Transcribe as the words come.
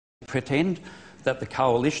pretend that the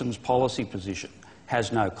Coalition's policy position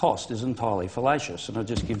has no cost is entirely fallacious. And I'll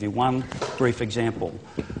just give you one brief example.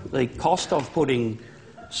 The cost of putting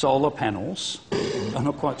solar panels, I'm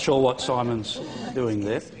not quite sure what Simon's doing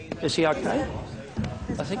there. Is he okay?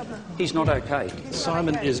 I think he's not okay.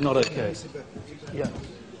 Simon is not okay. Yeah.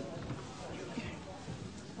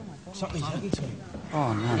 Something's happened to him.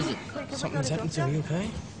 Oh, no. Something's happened to him. Are you okay?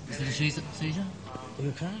 Is it a seizure? Are you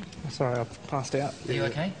okay? Sorry, I've passed out. Are you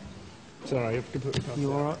okay? Sorry, I've completely passed out.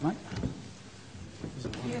 You all right, mate?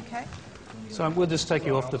 Are you okay? So we'll just take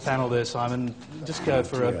you off the panel there, Simon. Just go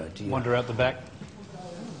for a wander out the back.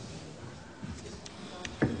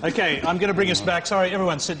 Okay, I'm going to bring us back. Sorry,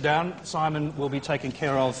 everyone sit down. Simon will be taken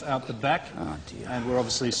care of out the back. Oh, dear. And we're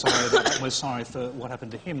obviously sorry about that. We're sorry for what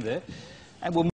happened to him there. And we'll